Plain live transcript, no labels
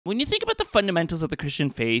When you think about the fundamentals of the Christian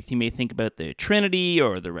faith, you may think about the Trinity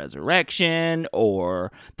or the resurrection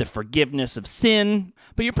or the forgiveness of sin,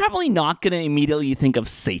 but you're probably not going to immediately think of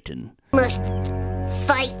Satan. Must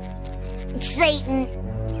fight Satan.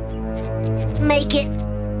 Make it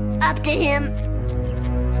up to him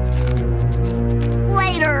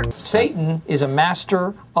later. Satan is a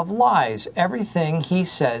master of lies. Everything he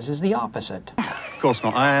says is the opposite. Of course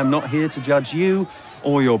not. I am not here to judge you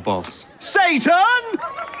or your boss. Satan!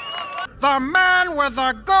 The man with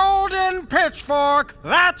the golden pitchfork.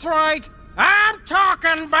 That's right. I'm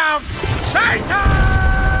talking about Satan!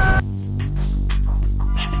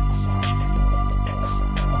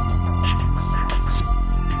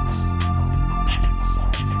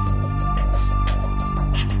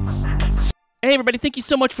 Hey everybody, thank you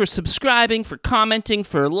so much for subscribing, for commenting,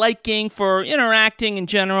 for liking, for interacting in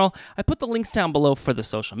general. I put the links down below for the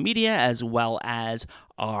social media as well as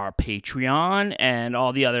our Patreon and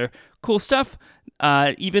all the other cool stuff,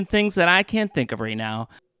 even things that I can't think of right now.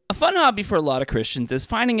 A fun hobby for a lot of Christians is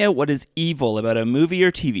finding out what is evil about a movie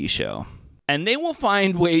or TV show. And they will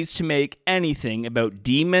find ways to make anything about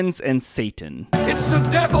demons and Satan. It's the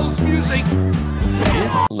devil's music!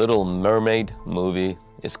 Little Mermaid movie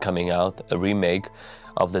is coming out, a remake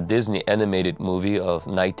of the Disney animated movie of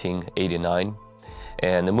 1989.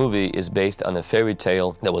 And the movie is based on a fairy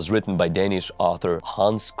tale that was written by Danish author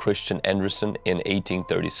Hans Christian Andersen in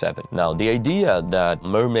 1837. Now, the idea that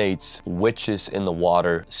mermaids, witches in the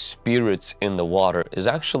water, spirits in the water is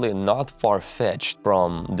actually not far-fetched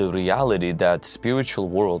from the reality that the spiritual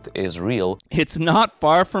world is real. It's not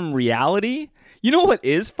far from reality? You know what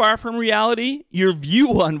is far from reality? Your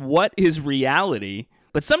view on what is reality.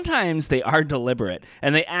 But sometimes they are deliberate,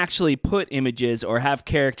 and they actually put images or have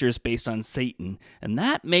characters based on Satan, and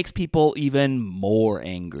that makes people even more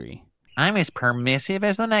angry. I'm as permissive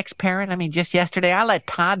as the next parent. I mean, just yesterday I let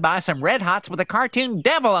Todd buy some Red Hots with a cartoon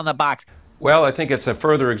devil on the box. Well, I think it's a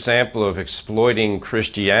further example of exploiting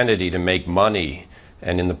Christianity to make money,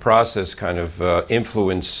 and in the process kind of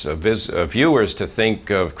influence viewers to think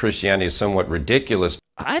of Christianity as somewhat ridiculous.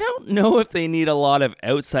 I don't know if they need a lot of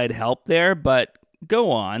outside help there, but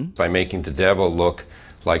go on. By making the devil look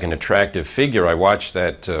like an attractive figure. I watched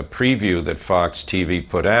that preview that Fox TV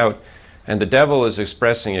put out, and the devil is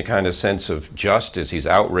expressing a kind of sense of justice. He's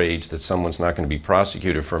outraged that someone's not going to be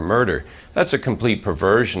prosecuted for murder. That's a complete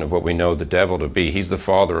perversion of what we know the devil to be. He's the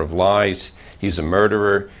father of lies. He's a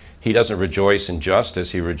murderer. He doesn't rejoice in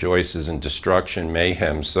justice. He rejoices in destruction,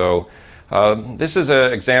 mayhem. So this is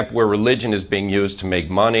an example where religion is being used to make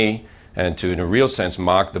money and to, in a real sense,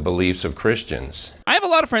 mock the beliefs of Christians. I have a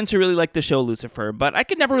lot of friends who really like the show Lucifer, but I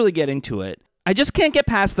could never really get into it. I just can't get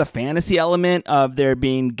past the fantasy element of there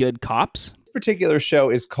being good cops. This particular show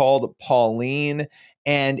is called Poelman,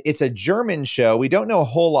 and it's a German show. We don't know a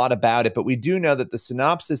whole lot about it, but we do know that the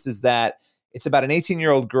synopsis is that it's about an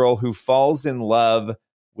 18-year-old girl who falls in love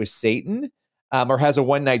with Satan, or has a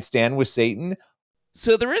one-night stand with Satan.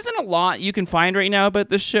 So there isn't a lot you can find right now about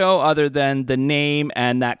the show other than the name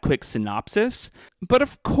and that quick synopsis. But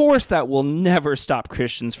of course that will never stop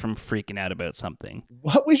Christians from freaking out about something.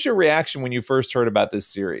 What was your reaction when you first heard about this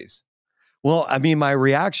series? Well, I mean, my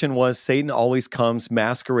reaction was Satan always comes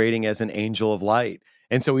masquerading as an angel of light.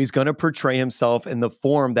 And so he's going to portray himself in the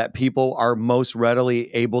form that people are most readily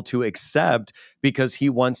able to accept because he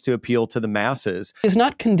wants to appeal to the masses. He is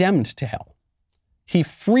not condemned to hell. He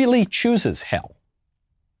freely chooses hell.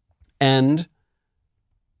 And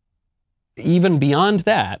even beyond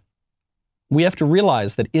that, we have to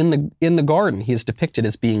realize that in the garden, he is depicted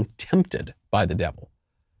as being tempted by the devil.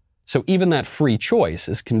 So even that free choice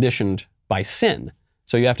is conditioned by sin.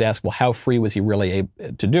 So you have to ask, well, how free was he really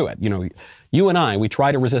able to do it? You know, you and I, we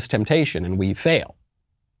try to resist temptation and we fail.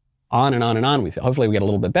 On and on and on we fail. Hopefully we get a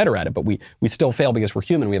little bit better at it, but we still fail because we're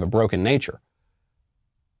human, we have a broken nature.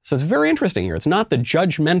 So it's very interesting here. It's not the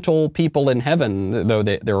judgmental people in heaven, though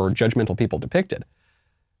there are judgmental people depicted,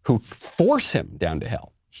 who force him down to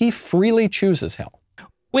hell. He freely chooses hell.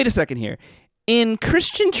 Wait a second here. In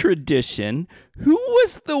Christian tradition, who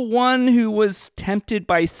was the one who was tempted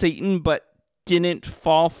by Satan but didn't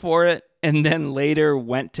fall for it and then later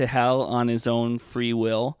went to hell on his own free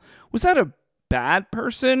will? Was that a bad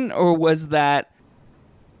person or was that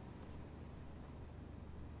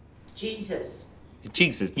Jesus?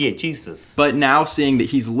 Jesus. But now seeing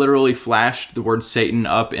that he's literally flashed the word Satan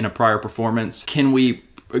up in a prior performance, can we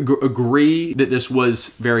agree that this was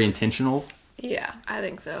very intentional? Yeah, I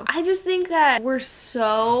think so. I just think that we're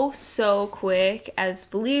so quick as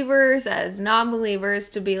believers, as non-believers,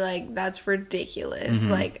 to be like, that's ridiculous.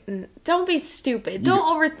 Like, don't be stupid. Don't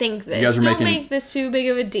overthink this. You guys are don't make this too big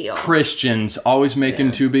of a deal. Christians always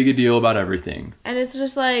making too big a deal about everything. And it's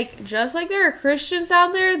just like there are Christians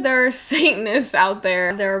out there are Satanists out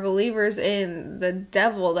there. There are believers in the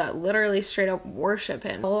devil that literally straight up worship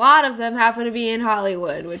him. A lot of them happen to be in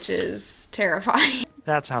Hollywood, which is terrifying.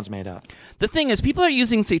 That sounds made up. The thing is, people are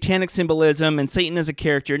using satanic symbolism and Satan as a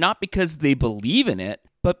character not because they believe in it,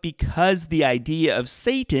 but because the idea of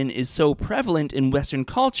Satan is so prevalent in Western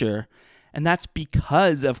culture, and that's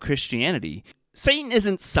because of Christianity. Satan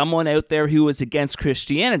isn't someone out there who is against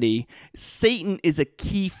Christianity. Satan is a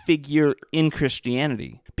key figure in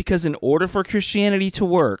Christianity. Because in order for Christianity to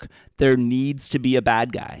work, there needs to be a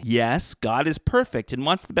bad guy. Yes, God is perfect and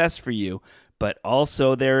wants the best for you, but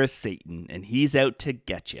also there is Satan, and he's out to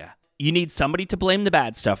get you. You need somebody to blame the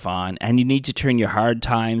bad stuff on, and you need to turn your hard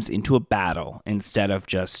times into a battle instead of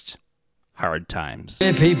just hard times.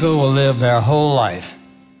 Many people will live their whole life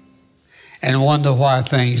and wonder why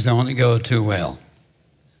things don't go too well.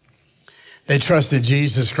 They trust that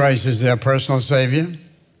Jesus Christ is their personal Savior,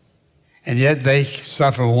 and yet they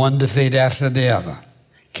suffer one defeat after the other.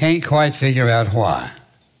 Can't quite figure out why.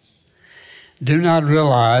 Do not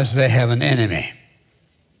realize they have an enemy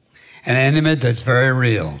that's very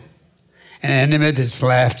real, an enemy that's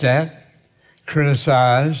laughed at,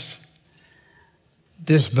 criticized,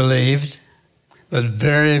 disbelieved, but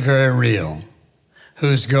very, very real,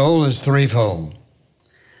 whose goal is threefold: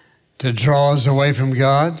 to draw us away from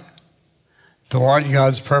God, thwart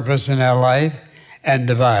God's purpose in our life, and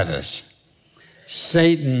divide us.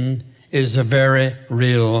 Satan is a very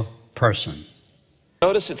real person.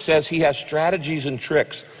 Notice it says he has strategies and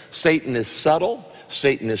tricks. Satan is subtle.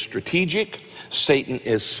 Satan is strategic. Satan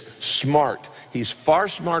is smart. He's far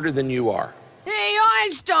smarter than you are. Hey,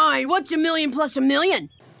 Einstein, what's 1,000,000 plus 1,000,000?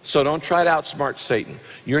 So don't try to outsmart Satan.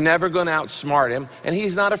 You're never going to outsmart him, and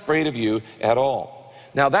he's not afraid of you at all.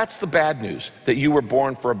 Now, that's the bad news, that you were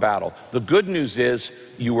born for a battle. The good news is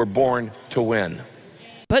you were born to win.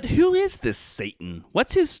 But who is this Satan?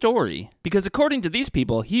 What's his story? Because according to these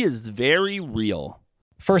people, he is very real.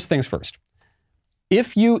 First things first.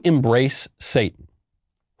 If you embrace Satan,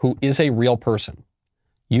 who is a real person,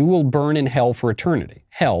 you will burn in hell for eternity.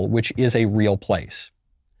 Hell, which is a real place.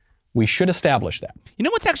 We should establish that. You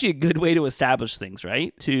know what's actually a good way to establish things,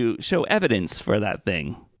 right? To show evidence for that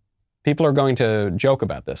thing. People are going to joke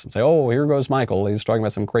about this and say, oh, here goes Michael. He's talking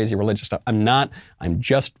about some crazy religious stuff. I'm not. I'm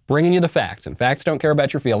just bringing you the facts. And facts don't care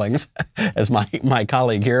about your feelings, as my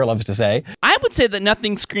colleague here loves to say. I would say that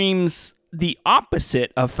nothing screams the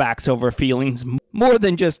opposite of facts over feelings more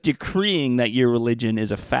than just decreeing that your religion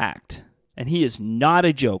is a fact. And he is not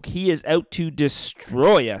a joke. He is out to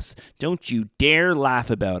destroy us. Don't you dare laugh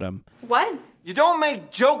about him. What? You don't make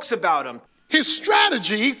jokes about him. His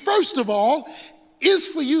strategy, first of all, is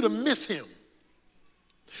for you to miss him.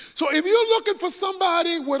 So if you're looking for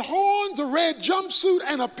somebody with horns, a red jumpsuit,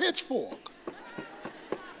 and a pitchfork,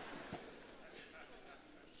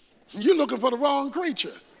 you're looking for the wrong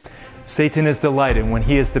creature. Satan is delighted when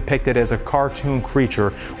he is depicted as a cartoon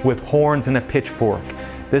creature with horns and a pitchfork.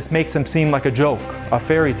 This makes him seem like a joke, a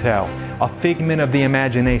fairy tale, a figment of the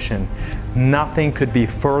imagination. Nothing could be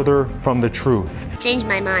further from the truth. Changed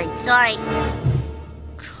my mind. Sorry.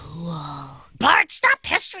 Bart, stop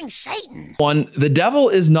pestering Satan. One, the devil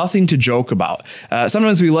is nothing to joke about.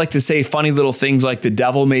 Sometimes we like to say funny little things like the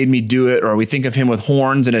devil made me do it, or we think of him with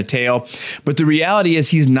horns and a tail. But the reality is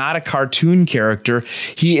he's not a cartoon character.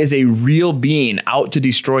 He is a real being out to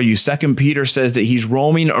destroy you. 2 Peter says that he's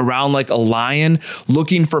roaming around like a lion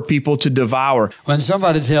looking for people to devour. When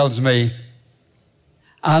somebody tells me,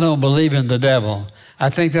 I don't believe in the devil,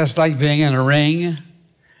 I think that's like being in a ring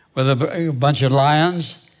with a bunch of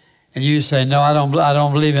lions. And you say, no, I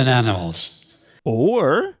don't believe in animals.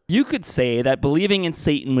 Or you could say that believing in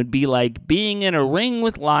Satan would be like being in a ring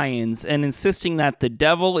with lions and insisting that the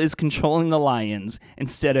devil is controlling the lions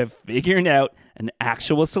instead of figuring out an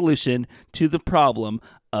actual solution to the problem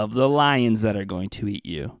of the lions that are going to eat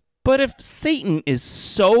you. But if Satan is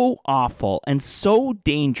so awful and so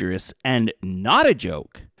dangerous and not a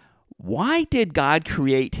joke, why did God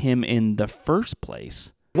create him in the first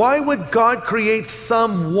place? Why would God create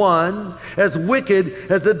someone as wicked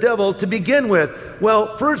as the devil to begin with?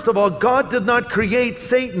 Well, first of all, God did not create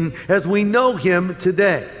Satan as we know him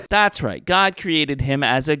today. That's right. God created him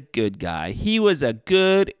as a good guy. He was a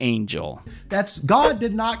good angel. God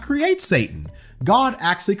did not create Satan. God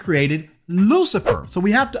actually created Lucifer. So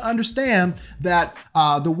we have to understand that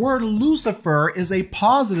the word Lucifer is a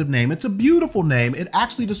positive name. It's a beautiful name. It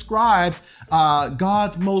actually describes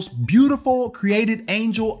God's most beautiful created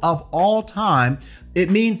angel of all time. It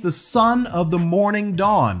means the son of the morning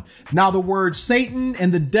dawn. Now, the word Satan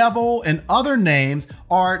and the devil and other names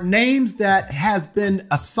are names that has been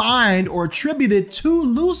assigned or attributed to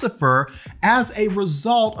Lucifer as a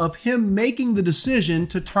result of him making the decision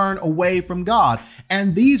to turn away from God.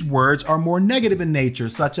 And these words are more negative in nature,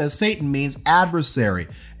 such as Satan means adversary,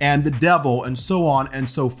 and the devil, and so on and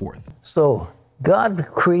so forth. So God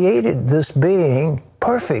created this being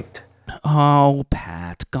perfect. Oh,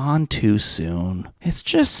 Pat, gone too soon. It's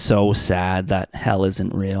just so sad that hell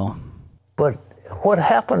isn't real. But what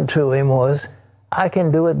happened to him was, I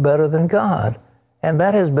can do it better than God. And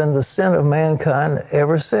that has been the sin of mankind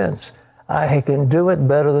ever since. I can do it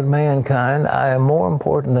better than mankind. I am more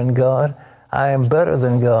important than God. I am better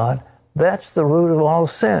than God. That's the root of all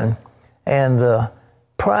sin. And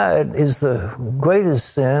pride is the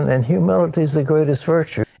greatest sin, and humility is the greatest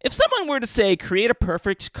virtue. If someone were to say, create a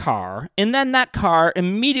perfect car, and then that car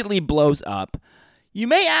immediately blows up, you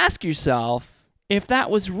may ask yourself if that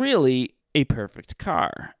was really a perfect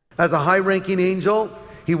car. As a high-ranking angel,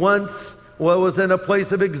 he once was in a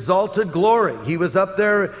place of exalted glory. He was up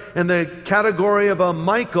there in the category of a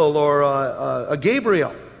Michael or a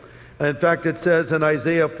Gabriel. In fact, it says in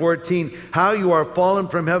Isaiah 14, how you are fallen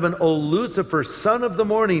from heaven, O Lucifer, son of the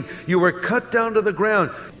morning. You were cut down to the ground.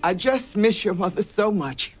 I just miss your mother so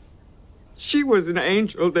much. She was an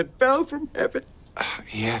angel that fell from heaven.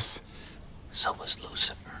 Yes, so was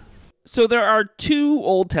Lucifer. So there are two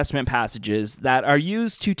Old Testament passages that are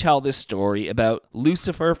used to tell this story about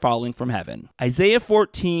Lucifer falling from heaven. Isaiah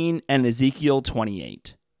 14 and Ezekiel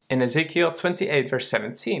 28. In Ezekiel 28, verse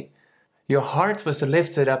 17, your heart was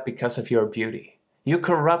lifted up because of your beauty. You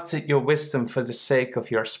corrupted your wisdom for the sake of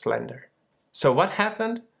your splendor. So what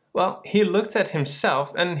happened? Well, he looked at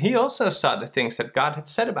himself and he also saw the things that God had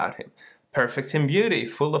said about him. Perfect in beauty,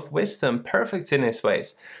 full of wisdom, perfect in his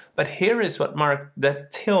ways. But here is what marked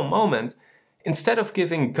that till moment. Instead of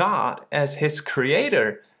giving God as his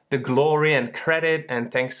creator the glory and credit and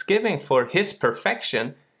thanksgiving for his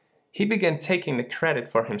perfection, he began taking the credit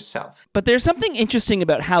for himself. But there's something interesting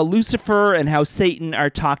about how Lucifer and how Satan are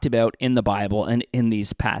talked about in the Bible and in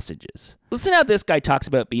these passages. Listen how this guy talks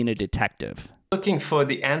about being a detective. Looking for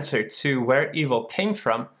the answer to where evil came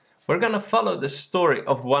from, we're going to follow the story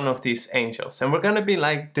of one of these angels. And we're going to be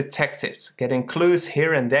like detectives, getting clues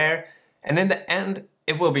here and there. And in the end,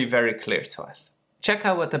 it will be very clear to us. Check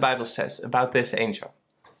out what the Bible says about this angel.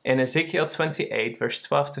 In Ezekiel 28, verse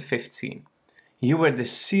 12 to 15. You were the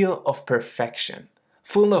seal of perfection,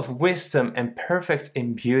 full of wisdom and perfect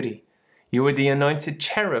in beauty. You were the anointed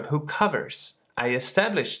cherub who covers. I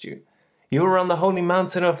established you. You were on the holy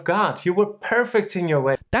mountain of God. You were perfect in your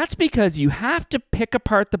way. That's because you have to pick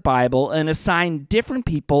apart the Bible and assign different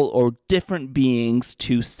people or different beings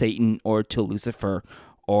to Satan or to Lucifer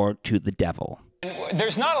or to the devil.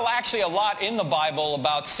 There's not actually a lot in the Bible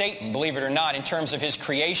about Satan, believe it or not, in terms of his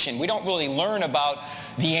creation. We don't really learn about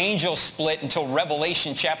the angel split until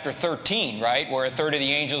Revelation chapter 13, right? Where a third of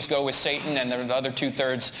the angels go with Satan and the other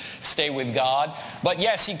two-thirds stay with God. But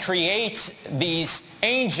yes, he creates these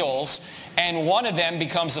angels, and one of them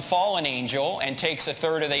becomes a fallen angel and takes a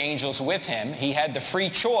third of the angels with him. He had the free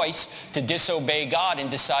choice to disobey God and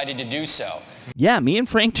decided to do so. Yeah, me and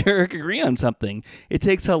Frank Turek agree on something. It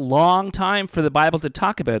takes a long time for the Bible to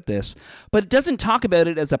talk about this, but it doesn't talk about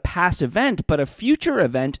it as a past event, but a future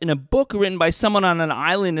event in a book written by someone on an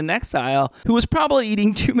island in exile who was probably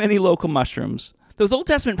eating too many local mushrooms. Those Old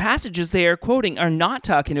Testament passages they are quoting are not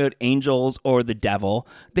talking about angels or the devil.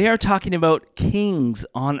 They are talking about kings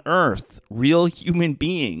on earth, real human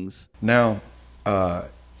beings. Now,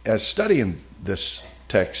 as studying this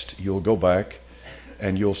text, you'll go back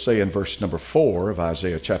and you'll say in verse number 4 of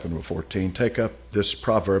Isaiah chapter number 14, take up this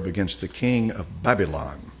proverb against the king of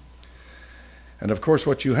Babylon. And of course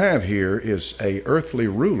what you have here is a earthly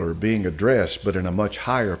ruler being addressed, but in a much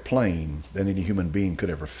higher plane than any human being could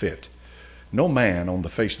ever fit. No man on the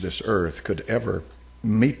face of this earth could ever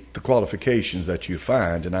meet the qualifications that you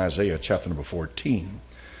find in Isaiah chapter number 14.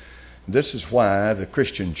 This is why the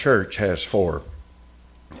Christian church has for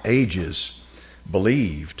ages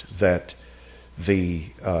believed that the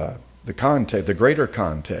greater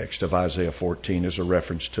context of Isaiah 14 is a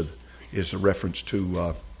reference to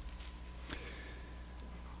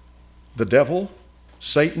the devil,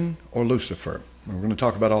 Satan, or Lucifer. We're going to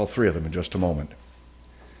talk about all three of them in just a moment.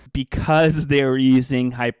 Because they're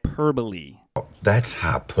using hyperbole. That's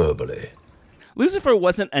hyperbole. Lucifer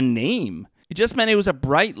wasn't a name. It just meant it was a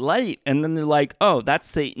bright light. And then they're like, oh, that's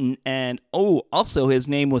Satan. And oh, also his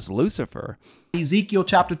name was Lucifer. Ezekiel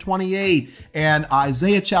chapter 28 and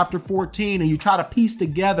Isaiah chapter 14, and you try to piece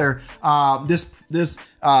together this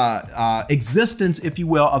existence, if you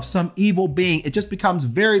will, of some evil being. It just becomes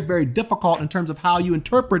very, very difficult in terms of how you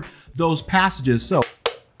interpret those passages. So.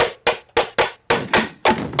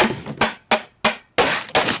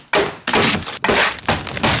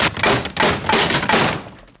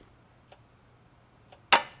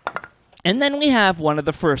 And then we have one of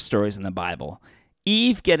the first stories in the Bible,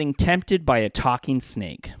 Eve getting tempted by a talking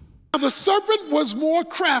snake. The serpent was more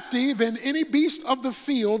crafty than any beast of the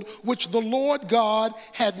field which the Lord God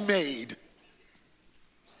had made.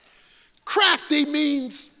 Crafty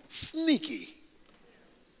means sneaky.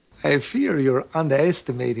 I fear you're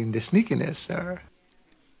underestimating the sneakiness, sir.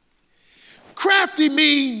 Crafty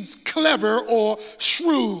means clever or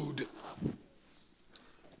shrewd.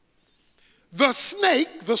 The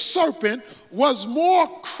snake, the serpent, was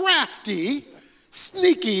more crafty,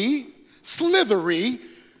 sneaky, slithery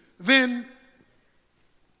than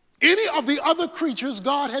any of the other creatures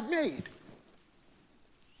God had made.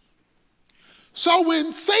 So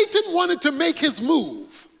when Satan wanted to make his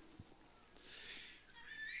move,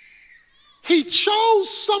 he chose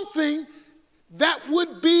something that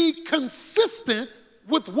would be consistent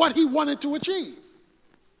with what he wanted to achieve.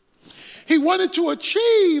 He wanted to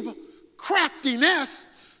achieve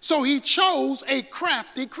craftiness, so he chose a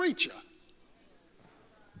crafty creature.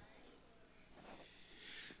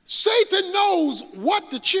 Satan knows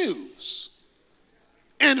what to choose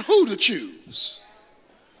and who to choose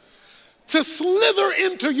to slither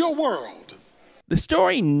into your world. The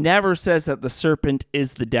story never says that the serpent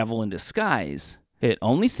is the devil in disguise. It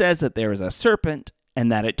only says that there is a serpent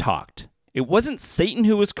and that it talked. It wasn't Satan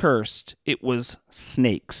who was cursed, it was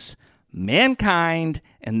snakes, mankind,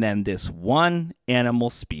 and then this one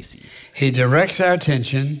animal species. He directs our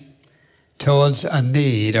attention towards a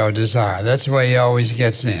need or desire. That's the way he always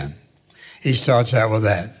gets in. He starts out with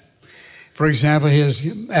that. For example, here's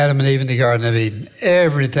Adam and Eve in the Garden of Eden.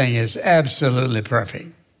 Everything is absolutely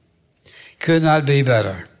perfect. Could not be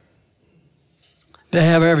better. They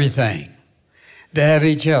have everything. They have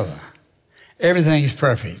each other. Everything's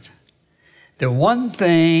perfect. The one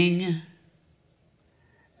thing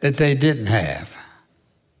that they didn't have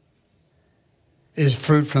is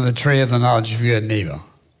fruit from the tree of the knowledge of good and evil.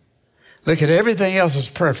 Look at everything else is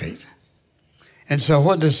perfect. And so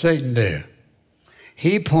what does Satan do?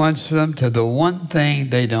 He points them to the one thing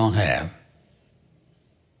they don't have.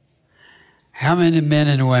 How many men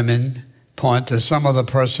and women point to some other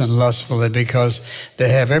person lustfully because they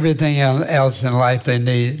have everything else in life they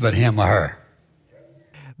need but him or her?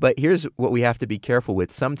 But here's what we have to be careful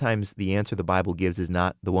with. Sometimes the answer the Bible gives is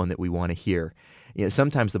not the one that we want to hear. You know,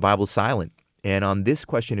 sometimes the Bible's silent. And on this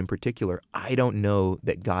question in particular, I don't know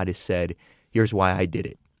that God has said, here's why I did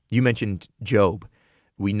it. You mentioned Job.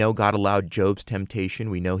 We know God allowed Job's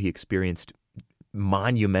temptation. We know he experienced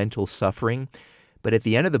monumental suffering. But at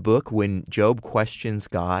the end of the book, when Job questions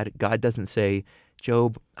God, God doesn't say,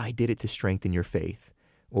 Job, I did it to strengthen your faith.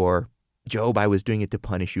 Or, Job, I was doing it to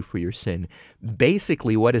punish you for your sin.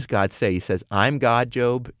 Basically, what does God say? He says, I'm God,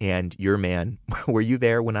 Job, and you're man. Were you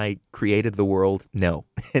there when I created the world? No.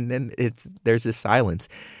 And then there's this silence.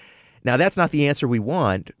 Now, that's not the answer we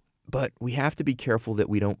want, but we have to be careful that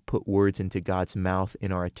we don't put words into God's mouth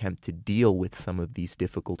in our attempt to deal with some of these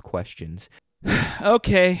difficult questions.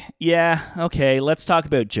 Okay, let's talk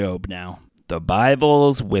about Job now. The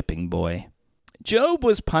Bible's whipping boy. Job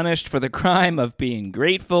was punished for the crime of being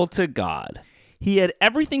grateful to God. He had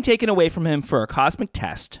everything taken away from him for a cosmic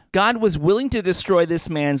test. God was willing to destroy this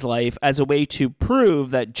man's life as a way to prove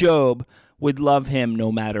that Job would love him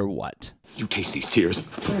no matter what. You taste these tears.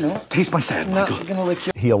 Taste my sad, Michael.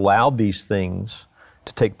 He allowed these things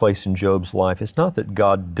to take place in Job's life. It's not that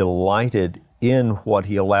God delighted in what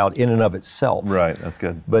he allowed in and of itself. Right, that's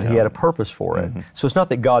good. But he had a purpose for it. So it's not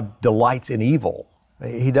that God delights in evil.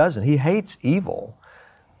 He doesn't. He hates evil.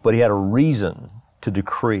 But he had a reason to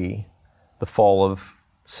decree the fall of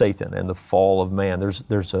Satan and the fall of man.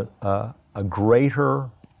 There's a greater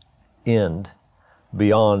end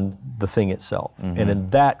beyond the thing itself. And in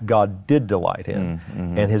that, God did delight in.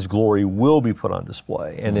 And his glory will be put on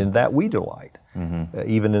display. And in that, we delight,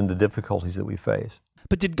 even in the difficulties that we face.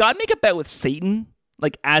 But did God make a bet with Satan,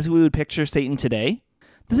 like as we would picture Satan today?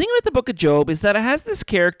 The thing with the book of Job is that it has this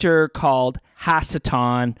character called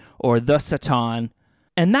Ha-Satan or the Satan,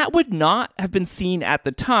 and that would not have been seen at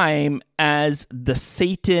the time as the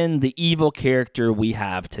Satan, the evil character we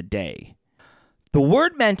have today. The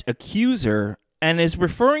word meant accuser, and is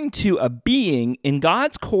referring to a being in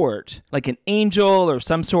God's court, like an angel or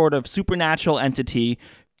some sort of supernatural entity,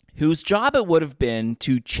 whose job it would have been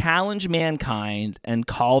to challenge mankind and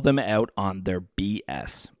call them out on their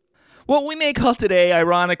BS. What we may call today,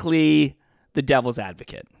 ironically, the devil's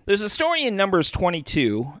advocate. There's a story in Numbers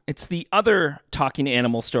 22, it's the other talking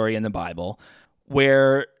animal story in the Bible,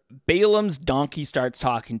 where Balaam's donkey starts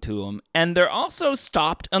talking to him, and they're also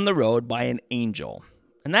stopped on the road by an angel.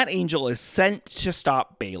 And that angel is sent to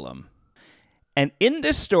stop Balaam. And in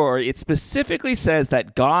this story, it specifically says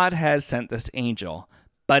that God has sent this angel,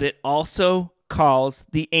 but it also calls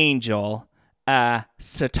the angel a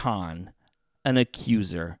Satan, an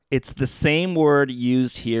accuser. It's the same word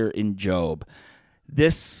used here in Job.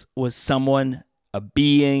 This was someone, a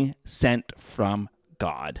being sent from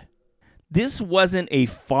God. This wasn't a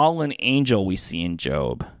fallen angel we see in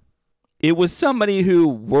Job. It was somebody who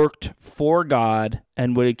worked for God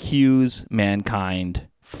and would accuse mankind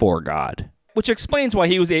for God, which explains why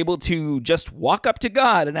he was able to just walk up to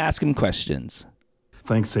God and ask him questions.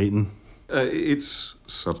 Thanks, Satan. It's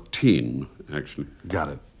Satan, actually. Got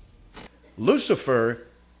it. Lucifer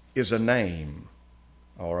is a name,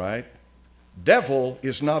 all right? Devil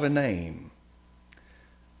is not a name.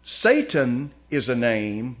 Satan is a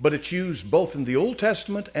name, but it's used both in the Old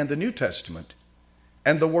Testament and the New Testament.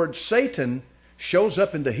 And the word Satan shows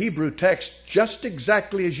up in the Hebrew text just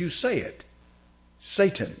exactly as you say it.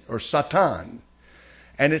 Satan or Satan.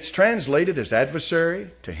 And it's translated as adversary,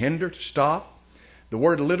 to hinder, to stop. The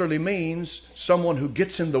word literally means someone who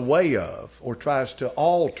gets in the way of or tries to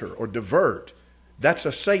alter or divert. That's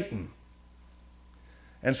a Satan.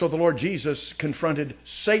 And so the Lord Jesus confronted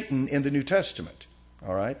Satan in the New Testament.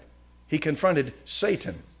 All right? He confronted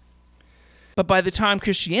Satan. But by the time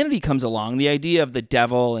Christianity comes along, the idea of the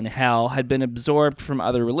devil and hell had been absorbed from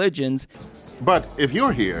other religions. But if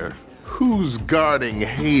you're here, who's guarding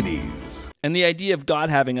Hades? And the idea of God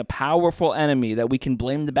having a powerful enemy that we can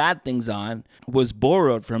blame the bad things on was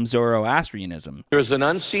borrowed from Zoroastrianism. There's an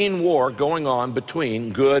unseen war going on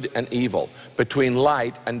between good and evil, between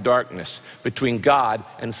light and darkness, between God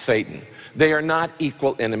and Satan. They are not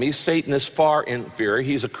equal enemies. Satan is far inferior.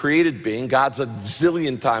 He's a created being. God's a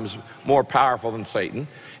zillion times more powerful than Satan.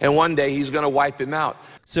 And one day he's going to wipe him out.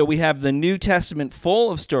 So we have the New Testament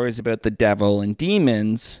full of stories about the devil and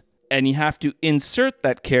demons, and you have to insert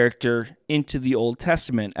that character into the Old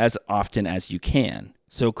Testament as often as you can.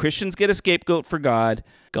 So Christians get a scapegoat for God.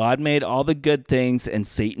 God made all the good things, and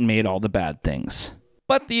Satan made all the bad things.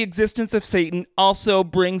 But the existence of Satan also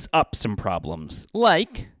brings up some problems,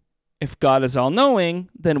 like, if God is all-knowing,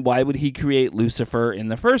 then why would he create Lucifer in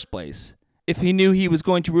the first place? If he knew he was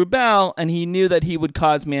going to rebel and he knew that he would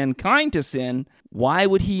cause mankind to sin, why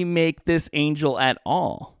would he make this angel at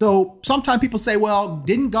all? So sometimes people say, well,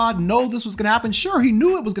 didn't God know this was going to happen? Sure, he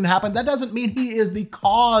knew it was going to happen. That doesn't mean he is the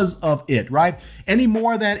cause of it, right? Any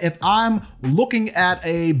more than if I'm looking at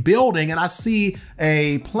a building and I see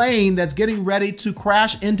a plane that's getting ready to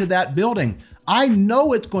crash into that building. I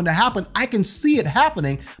know it's going to happen. I can see it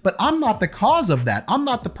happening, but I'm not the cause of that. I'm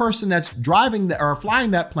not the person that's driving or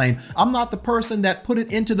flying that plane. I'm not the person that put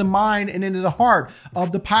it into the mind and into the heart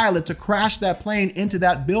of the pilot to crash that plane into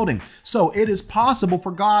that building. So it is possible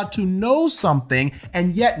for God to know something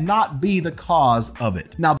and yet not be the cause of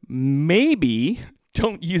it. Now, maybe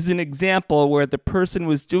don't use an example where the person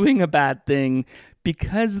was doing a bad thing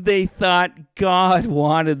because they thought God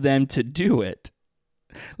wanted them to do it.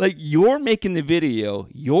 Like, you're making the video,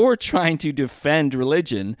 you're trying to defend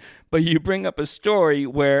religion, but you bring up a story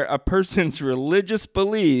where a person's religious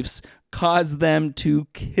beliefs cause them to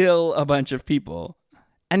kill a bunch of people.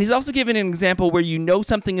 And he's also given an example where you know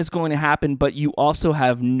something is going to happen, but you also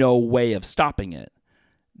have no way of stopping it.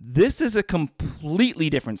 This is a completely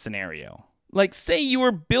different scenario. Like, say you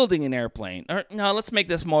were building an airplane. Or no, let's make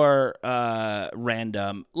this more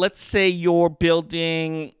random. Let's say you're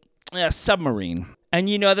building a submarine. And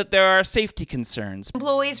you know that there are safety concerns.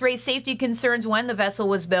 Employees raised safety concerns when the vessel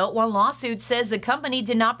was built. One lawsuit says the company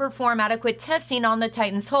did not perform adequate testing on the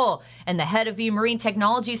Titan's hull. And the head of the Marine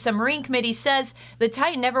Technology Submarine Committee says the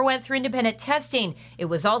Titan never went through independent testing. It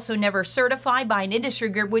was also never certified by an industry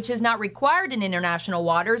group, which is not required in international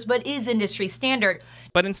waters, but is industry standard.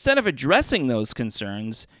 But instead of addressing those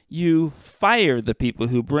concerns, you fire the people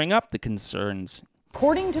who bring up the concerns.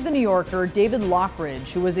 According to The New Yorker, David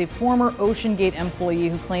Lockridge, who was a former OceanGate employee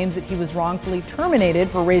who claims that he was wrongfully terminated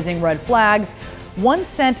for raising red flags, once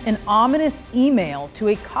sent an ominous email to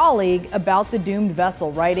a colleague about the doomed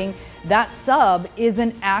vessel, writing, "That sub is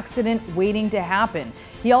an accident waiting to happen."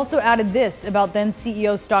 He also added this about then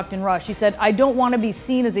CEO Stockton Rush. He said, "I don't want to be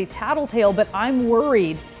seen as a tattletale, but I'm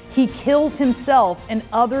worried He kills himself and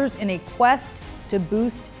others in a quest to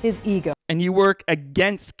boost his ego. And you work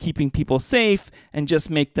against keeping people safe and just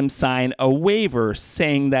make them sign a waiver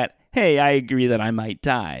saying that, hey, I agree that I might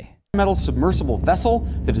die. Metal submersible vessel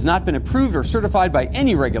that has not been approved or certified by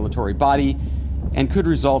any regulatory body and could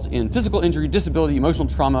result in physical injury, disability, emotional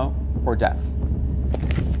trauma, or death.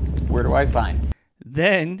 Where do I sign?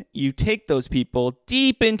 Then you take those people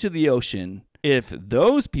deep into the ocean. If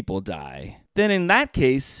those people die, then in that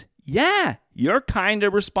case, yeah, you're kind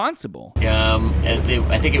of responsible.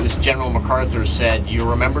 I think it was General MacArthur said, you're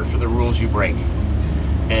remembered for the rules you break.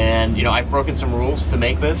 And, you know, I've broken some rules to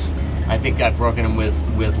make this. I think I've broken them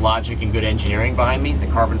with logic and good engineering behind me. The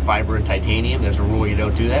carbon fiber and titanium, there's a rule you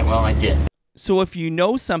don't do that. Well, I did. So if you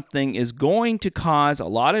know something is going to cause a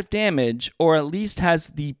lot of damage, or at least has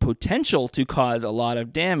the potential to cause a lot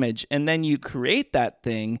of damage, and then you create that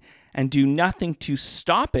thing and do nothing to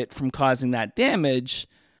stop it from causing that damage,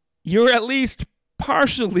 you're at least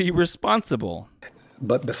partially responsible.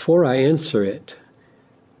 But before I answer it,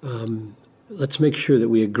 let's make sure that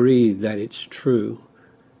we agree that it's true,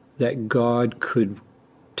 that God could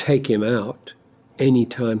take him out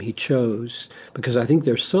anytime he chose. Because I think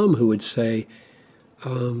there's some who would say,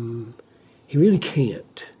 he really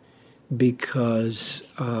can't because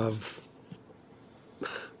of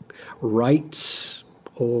rights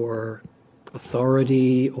or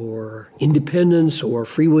authority or independence or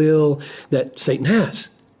free will that Satan has.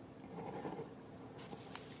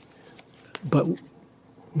 But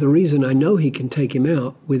the reason I know he can take him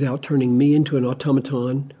out without turning me into an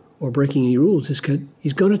automaton or breaking any rules is because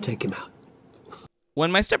he's going to take him out.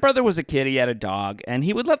 When my stepbrother was a kid, he had a dog, and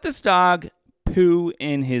he would let this dog poo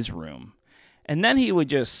in his room. And then he would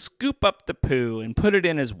just scoop up the poo and put it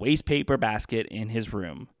in his waste paper basket in his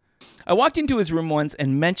room. I walked into his room once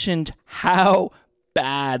and mentioned how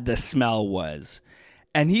bad the smell was.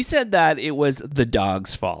 And he said that it was the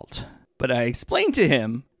dog's fault. But I explained to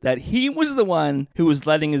him that he was the one who was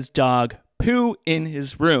letting his dog poo in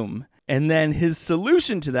his room. And then his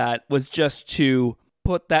solution to that was just to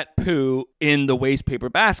put that poo in the waste paper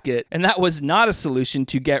basket. And that was not a solution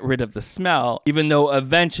to get rid of the smell, even though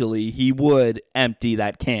eventually he would empty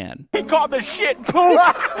that can. He called the shit poo!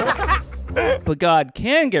 But God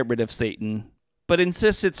can get rid of Satan, but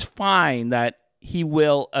insists it's fine that he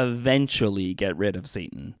will eventually get rid of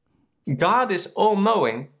Satan. God is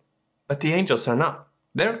all-knowing, but the angels are not.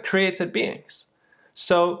 They're created beings.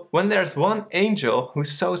 So when there's one angel who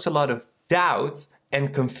sows a lot of doubt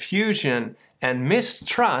and confusion and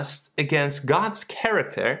mistrust against God's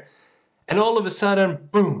character, and all of a sudden,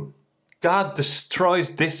 boom, God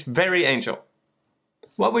destroys this very angel.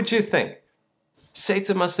 What would you think?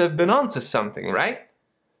 Satan must have been onto something, right?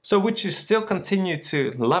 So would you still continue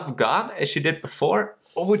to love God as you did before?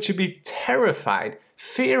 Or would you be terrified,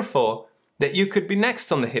 fearful that you could be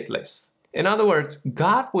next on the hit list? In other words,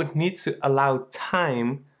 God would need to allow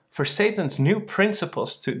time for Satan's new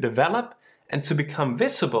principles to develop and to become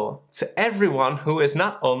visible to everyone who is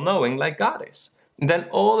not all-knowing like God is. And then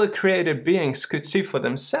all the created beings could see for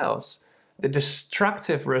themselves the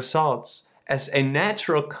destructive results as a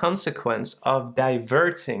natural consequence of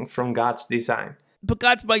diverting from God's design. But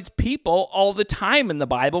God smites people all the time in the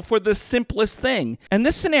Bible for the simplest thing. And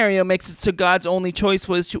this scenario makes it so God's only choice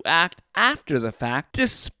was to act after the fact,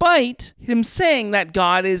 despite him saying that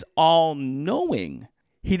God is all-knowing.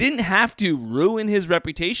 He didn't have to ruin his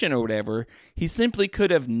reputation or whatever. He simply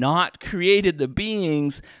could have not created the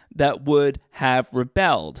beings that would have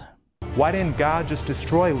rebelled. Why didn't God just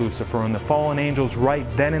destroy Lucifer and the fallen angels right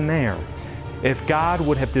then and there? If God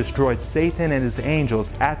would have destroyed Satan and his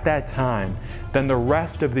angels at that time, then the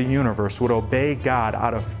rest of the universe would obey God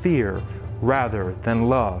out of fear rather than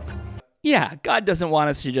love. Yeah, God doesn't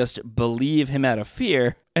want us to just believe him out of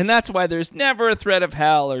fear, and that's why there's never a threat of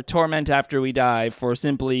hell or torment after we die for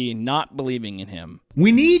simply not believing in him.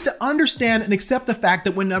 We need to understand and accept the fact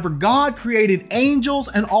that whenever God created angels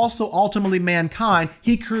and also ultimately mankind,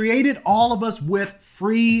 he created all of us with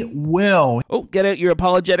free will. Oh, get out your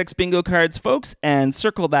apologetics bingo cards, folks, and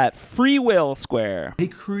circle that free will square. He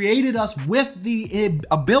created us with the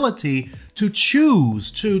ability to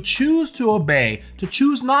choose to obey, to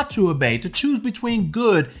choose not to obey, to choose between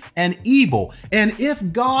good and evil. And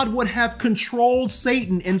if God would have controlled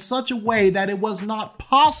Satan in such a way that it was not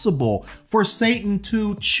possible for Satan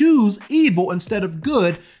to choose evil instead of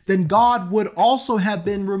good, then God would also have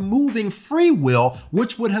been removing free will,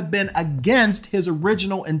 which would have been against his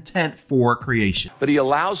original intent for creation. But he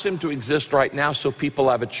allows him to exist right now so people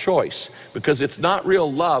have a choice, because it's not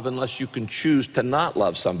real love unless you can choose to not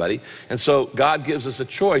love somebody. And so God gives us a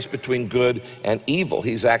choice between good and evil.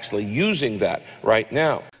 He's actually using that right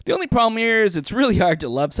now. The only problem here is it's really hard to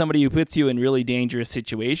love somebody who puts you in really dangerous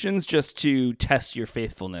situations just to test your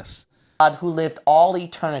faithfulness. God who lived all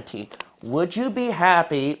eternity, would you be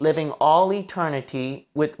happy living all eternity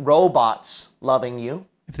with robots loving you?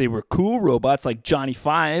 If they were cool robots like Johnny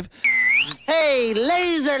Five. Hey,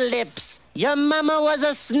 laser lips! Your mama was a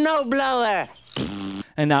snowblower!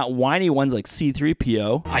 And not whiny ones like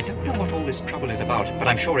C-3PO. I don't know what all this trouble is about, but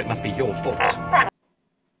I'm sure it must be your fault.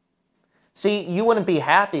 See, you wouldn't be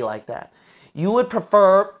happy like that. You would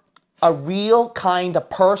prefer a real kind of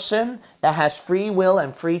person that has free will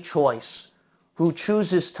and free choice, who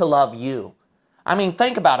chooses to love you. I mean,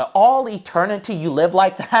 think about it. All eternity you live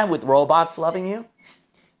like that with robots loving you?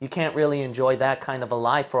 You can't really enjoy that kind of a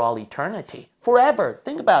life for all eternity. Forever.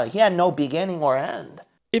 Think about it. He had no beginning or end.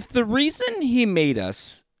 If the reason he made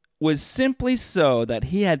us was simply so that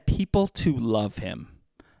he had people to love him,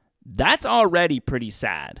 that's already pretty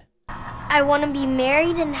sad. I want to be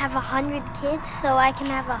married and have 100 kids so I can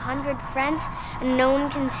have 100 friends and no one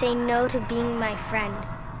can say no to being my friend.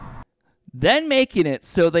 Then making it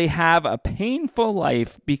so they have a painful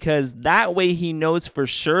life because that way he knows for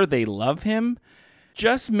sure they love him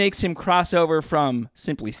just makes him cross over from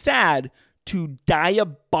simply sad to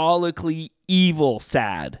diabolically evil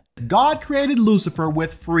sad. God created Lucifer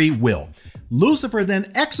with free will. Lucifer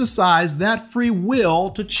then exercised that free will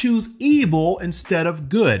to choose evil instead of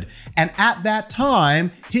good. And at that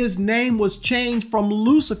time, his name was changed from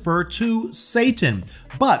Lucifer to Satan.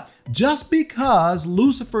 But just because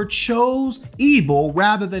Lucifer chose evil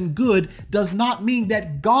rather than good does not mean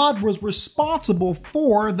that God was responsible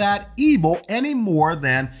for that evil any more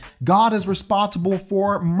than God is responsible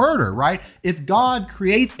for murder, right? If God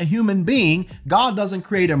creates a human being, God doesn't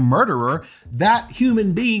create a murderer. That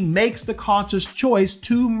human being makes the conscious choice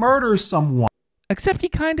to murder someone. Except he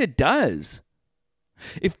kind of does.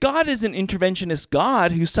 If God is an interventionist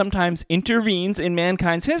God who sometimes intervenes in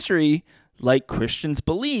mankind's history, like Christians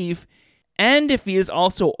believe, and if he is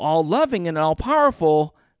also all-loving and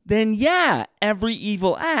all-powerful, then yeah, every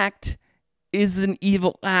evil act is an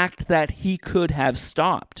evil act that he could have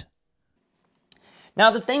stopped. Now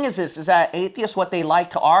the thing is this, is that atheists, what they like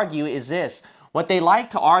to argue is this. What they like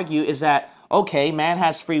to argue is that, okay, man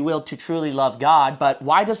has free will to truly love God, but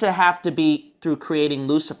why does it have to be through creating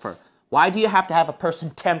Lucifer? Why do you have to have a person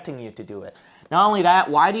tempting you to do it? Not only that,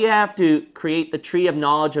 why do you have to create the tree of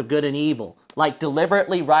knowledge of good and evil? Like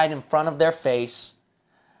deliberately right in front of their face.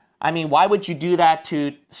 I mean, why would you do that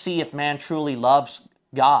to see if man truly loves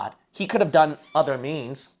God? He could have done other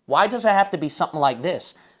means. Why does it have to be something like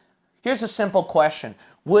this? Here's a simple question.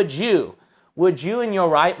 Would you in your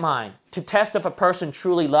right mind, to test if a person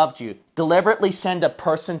truly loved you, deliberately send a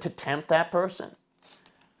person to tempt that person?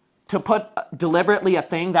 To put deliberately a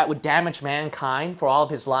thing that would damage mankind for all of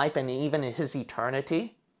his life and even in his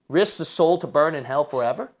eternity? Risk the soul to burn in hell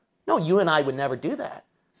forever? No, you and I would never do that.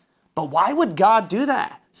 But why would God do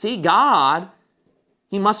that? See, God,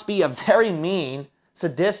 he must be a very mean,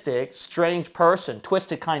 sadistic, strange person,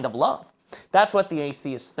 twisted kind of love. That's what the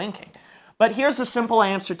atheist is thinking. But here's a simple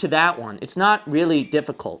answer to that one. It's not really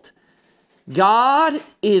difficult. God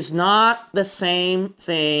is not the same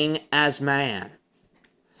thing as man.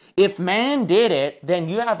 If man did it, then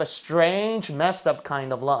you have a strange, messed up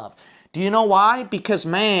kind of love. Do you know why? Because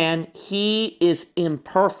man, he is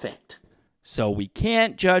imperfect. So we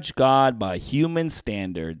can't judge God by human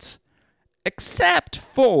standards. Except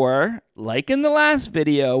for, like in the last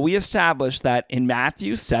video, we established that in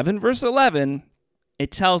Matthew 7 verse 11,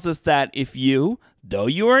 it tells us that if you, though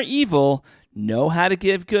you are evil, know how to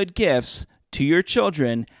give good gifts to your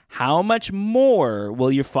children, how much more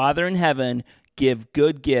will your Father in heaven give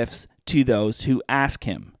good gifts to those who ask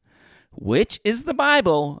him? Which is the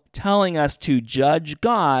Bible telling us to judge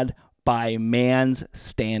God by man's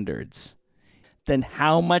standards. Then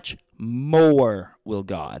how much more will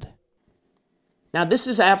God? Now this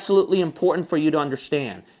is absolutely important for you to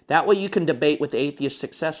understand. That way you can debate with atheists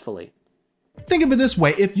successfully. Think of it this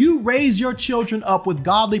way. If you raise your children up with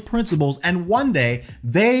godly principles and one day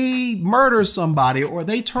they murder somebody or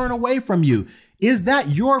they turn away from you, is that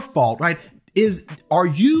your fault, right? Are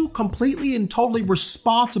you completely and totally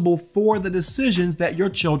responsible for the decisions that your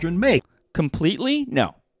children make? Completely?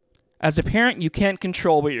 No. As a parent, you can't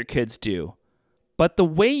control what your kids do. But the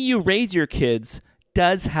way you raise your kids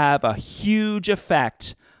does have a huge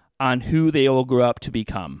effect on who they will grow up to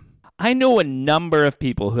become. I know a number of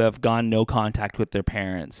people who have gone no contact with their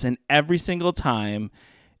parents, and every single time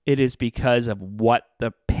it is because of what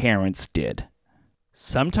the parents did.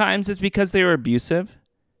 Sometimes it's because they were abusive.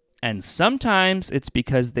 And sometimes it's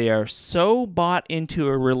because they are so bought into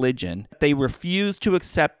a religion, they refuse to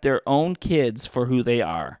accept their own kids for who they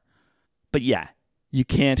are. But yeah, you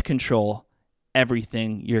can't control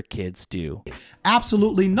everything your kids do.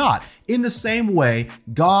 Absolutely not. In the same way,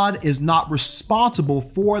 God is not responsible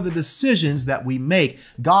for the decisions that we make.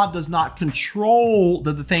 God does not control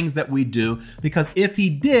the things that we do, because if he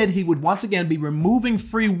did, he would once again be removing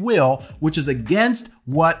free will, which is against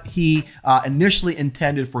what he initially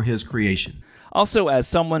intended for his creation. Also, as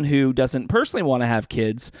someone who doesn't personally want to have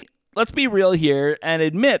kids, let's be real here and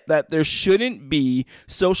admit that there shouldn't be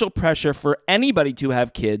social pressure for anybody to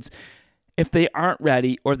have kids if they aren't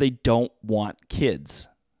ready or they don't want kids.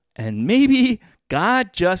 And maybe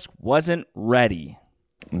God just wasn't ready.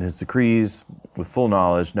 And his decrees with full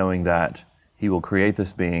knowledge, knowing that he will create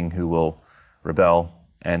this being who will rebel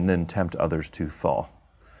and then tempt others to fall.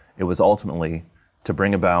 It was ultimately to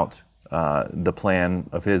bring about the plan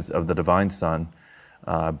of the divine Son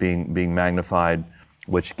being magnified,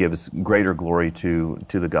 which gives greater glory to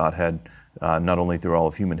the Godhead, not only through all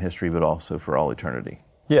of human history, but also for all eternity.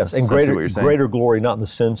 Yes, and greater glory, not in the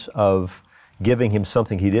sense of giving him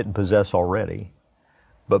something he didn't possess already,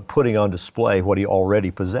 but putting on display what he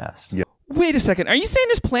already possessed. Yeah. Wait a second, are you saying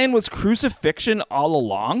his plan was crucifixion all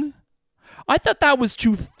along? I thought that was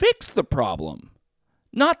to fix the problem,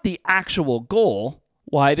 not the actual goal.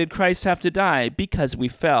 Why did Christ have to die? Because we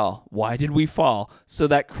fell. Why did we fall? So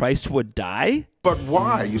that Christ would die? But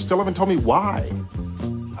why? You still haven't told me why.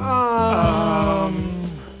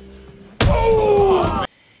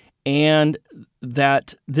 And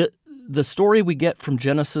that the story we get from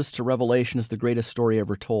Genesis to Revelation is the greatest story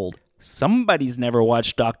ever told. Somebody's never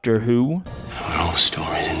watched Doctor Who. All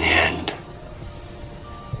stories in the end.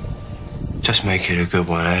 Just make it a good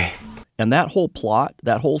one, eh? And that whole plot,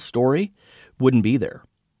 that whole story, wouldn't be there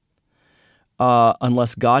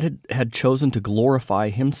unless God had chosen to glorify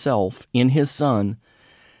himself in his Son.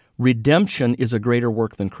 Redemption is a greater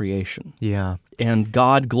work than creation. Yeah. And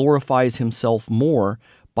God glorifies himself more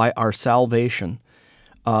by our salvation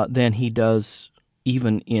than he does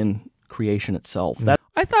even in creation itself.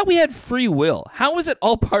 I thought we had free will. How is it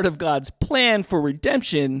all part of God's plan for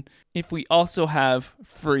redemption if we also have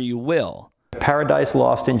free will? Paradise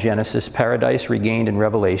lost in Genesis, paradise regained in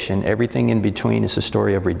Revelation. Everything in between is a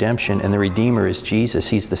story of redemption, and the Redeemer is Jesus.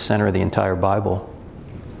 He's the center of the entire Bible.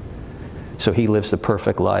 So he lives the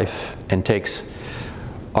perfect life and takes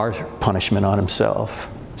our punishment on himself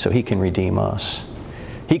so he can redeem us.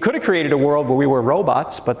 He could have created a world where we were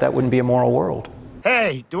robots, but that wouldn't be a moral world.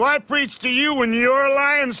 Hey, do I preach to you when you're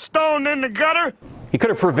lying stoned in the gutter? He could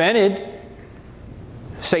have prevented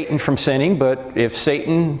Satan from sinning, but if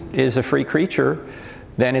Satan is a free creature,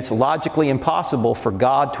 then it's logically impossible for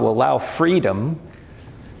God to allow freedom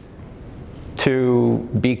to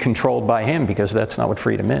be controlled by him, because that's not what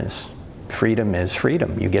freedom is. Freedom is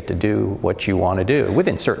freedom. You get to do what you want to do,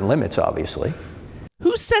 within certain limits, obviously.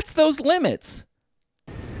 Who sets those limits?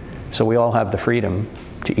 So we all have the freedom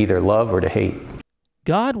to either love or to hate.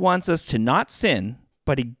 God wants us to not sin,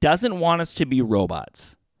 but he doesn't want us to be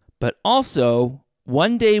robots. But also,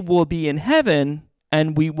 one day we'll be in heaven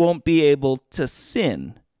and we won't be able to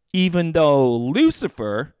sin, even though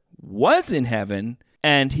Lucifer was in heaven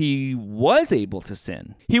and he was able to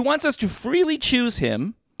sin. He wants us to freely choose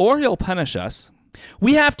him, or he'll punish us.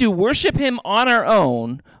 We have to worship him on our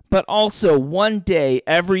own, but also one day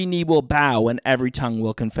every knee will bow and every tongue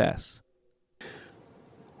will confess.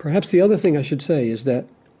 Perhaps the other thing I should say is that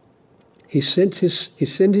he sent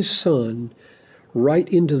his Son right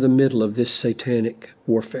into the middle of this satanic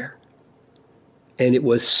warfare. And it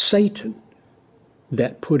was Satan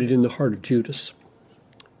that put it in the heart of Judas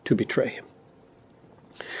to betray him.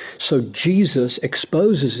 So Jesus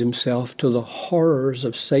exposes himself to the horrors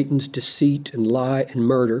of Satan's deceit and lie and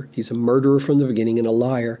murder. He's a murderer from the beginning and a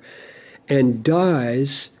liar, and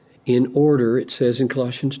dies in order, it says in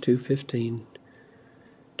Colossians 2:15,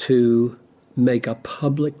 to make a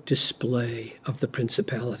public display of the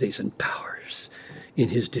principalities and powers in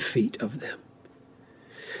his defeat of them.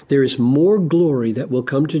 There is more glory that will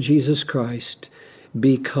come to Jesus Christ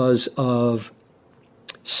because of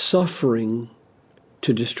suffering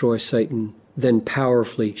to destroy Satan than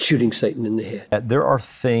powerfully shooting Satan in the head. There are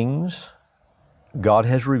things God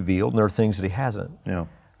has revealed, and there are things that he hasn't. Yeah.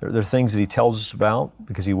 There are things that he tells us about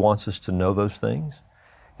because he wants us to know those things.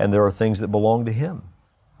 And there are things that belong to him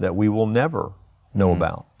that we will never know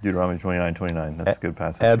about. Deuteronomy 29:29, that's a good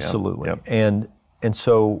passage. Absolutely. Yeah. Yep. And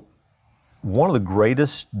so one of the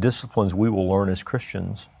greatest disciplines we will learn as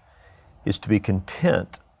Christians is to be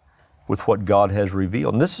content with what God has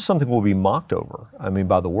revealed. And this is something we'll be mocked over,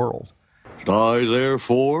 by the world. Should I,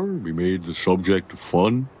 therefore, be made the subject of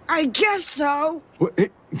fun? I guess so.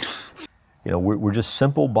 We're just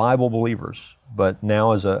simple Bible believers. But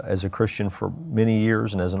now as a Christian for many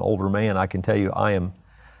years and as an older man, I can tell you I am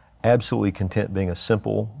absolutely content being a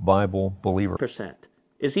simple Bible believer.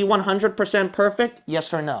 Is he 100% perfect?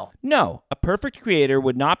 Yes or no? No, a perfect creator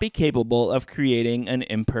would not be capable of creating an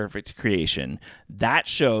imperfect creation. That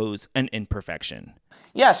shows an imperfection.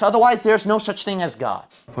 Yes, otherwise there's no such thing as God.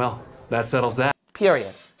 Well, that settles that.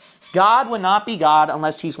 Period. God would not be God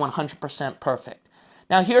unless he's 100% perfect.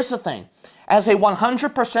 Now here's the thing. As a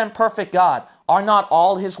 100% perfect God, are not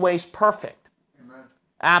all his ways perfect? Amen.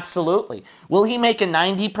 Absolutely. Will he make it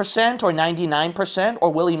 90% or 99%,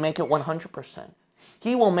 or will he make it 100%?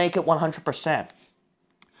 He will make it 100%.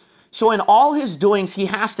 So in all his doings, he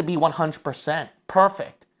has to be 100%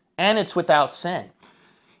 perfect, and it's without sin.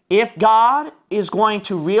 If God is going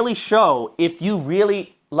to really show if you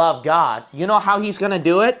really love God, you know how he's going to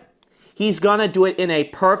do it? He's going to do it in a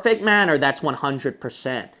perfect manner that's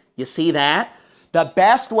 100%. You see that? The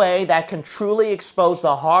best way that can truly expose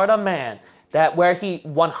the heart of man, that where he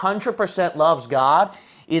 100% loves God,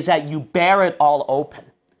 is that you bear it all open.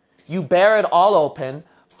 You bear it all open,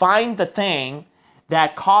 find the thing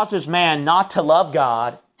that causes man not to love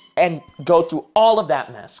God, and go through all of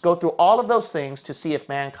that mess. Go through all of those things to see if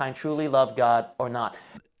mankind truly loved God or not.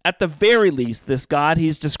 At the very least, this God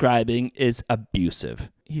he's describing is abusive.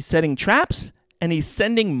 He's setting traps, and he's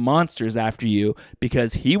sending monsters after you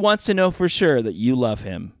because he wants to know for sure that you love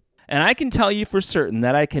him. And I can tell you for certain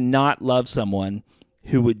that I cannot love someone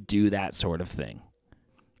who would do that sort of thing.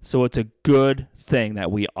 So it's a good thing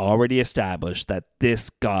that we already established that this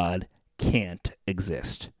God can't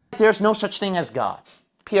exist. There's no such thing as God,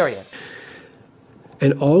 period.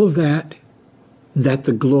 And all of that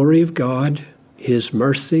the glory of God, his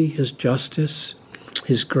mercy, his justice,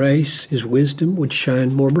 his grace, his wisdom would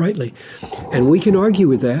shine more brightly. And we can argue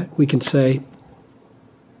with that. We can say,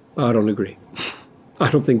 I don't agree. I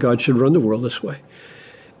don't think God should run the world this way.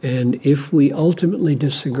 And if we ultimately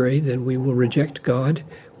disagree, then we will reject God,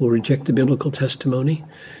 we'll reject the biblical testimony,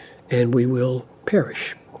 and we will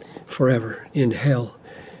perish forever in hell.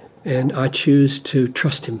 And I choose to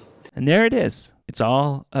trust him. And there it is. It's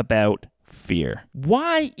all about fear.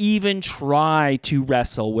 Why even try to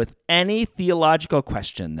wrestle with any theological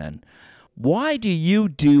question then? Why do you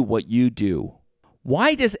do what you do?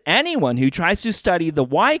 Why does anyone who tries to study the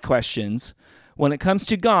why questions when it comes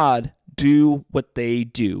to God do what they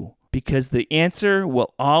do? Because the answer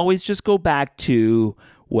will always just go back to,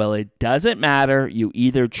 well, it doesn't matter. You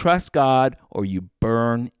either trust God or you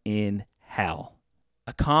burn in hell.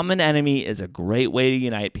 A common enemy is a great way to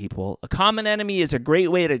unite people. A common enemy is a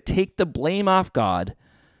great way to take the blame off God.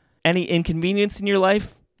 Any inconvenience in your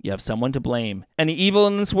life, you have someone to blame. Any evil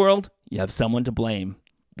in this world, you have someone to blame.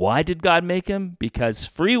 Why did God make him? Because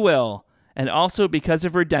free will, and also because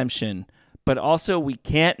of redemption. But also we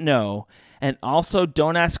can't know, and also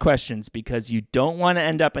don't ask questions because you don't want to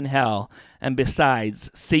end up in hell. And besides,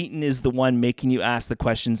 Satan is the one making you ask the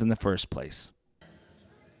questions in the first place.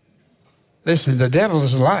 Listen, the devil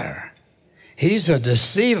is a liar. He's a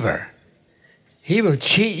deceiver. He will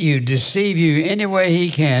cheat you, deceive you any way he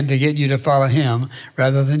can to get you to follow him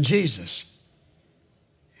rather than Jesus.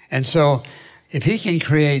 And so, if he can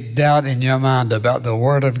create doubt in your mind about the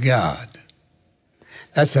Word of God,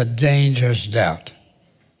 that's a dangerous doubt.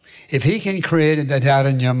 If he can create a doubt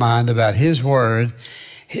in your mind about his Word,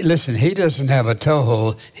 listen, he doesn't have a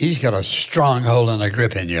toehold. He's got a stronghold and a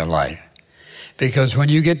grip in your life. Because when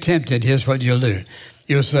you get tempted, here's what you'll do.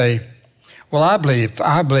 You'll say, well, I believe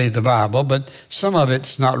the Bible, but some of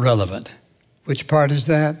it's not relevant. Which part is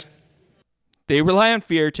that? They rely on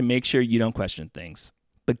fear to make sure you don't question things.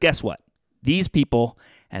 But guess what? These people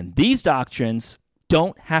and these doctrines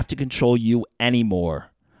don't have to control you anymore.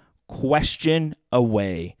 Question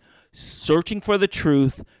away. Searching for the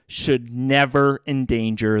truth should never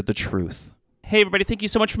endanger the truth. Hey, everybody, thank you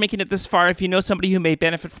so much for making it this far. If you know somebody who may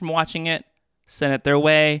benefit from watching it, send it their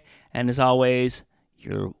way. And as always,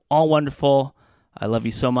 you're all wonderful. I love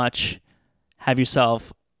you so much. Have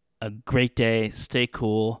yourself a great day. Stay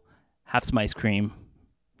cool. Have some ice cream.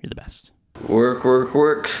 You're the best. Work, work,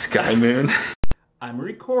 work, Sky Moon. I'm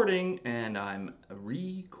recording and I'm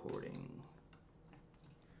recording.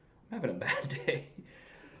 I'm having a bad day.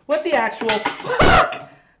 What the actual fuck?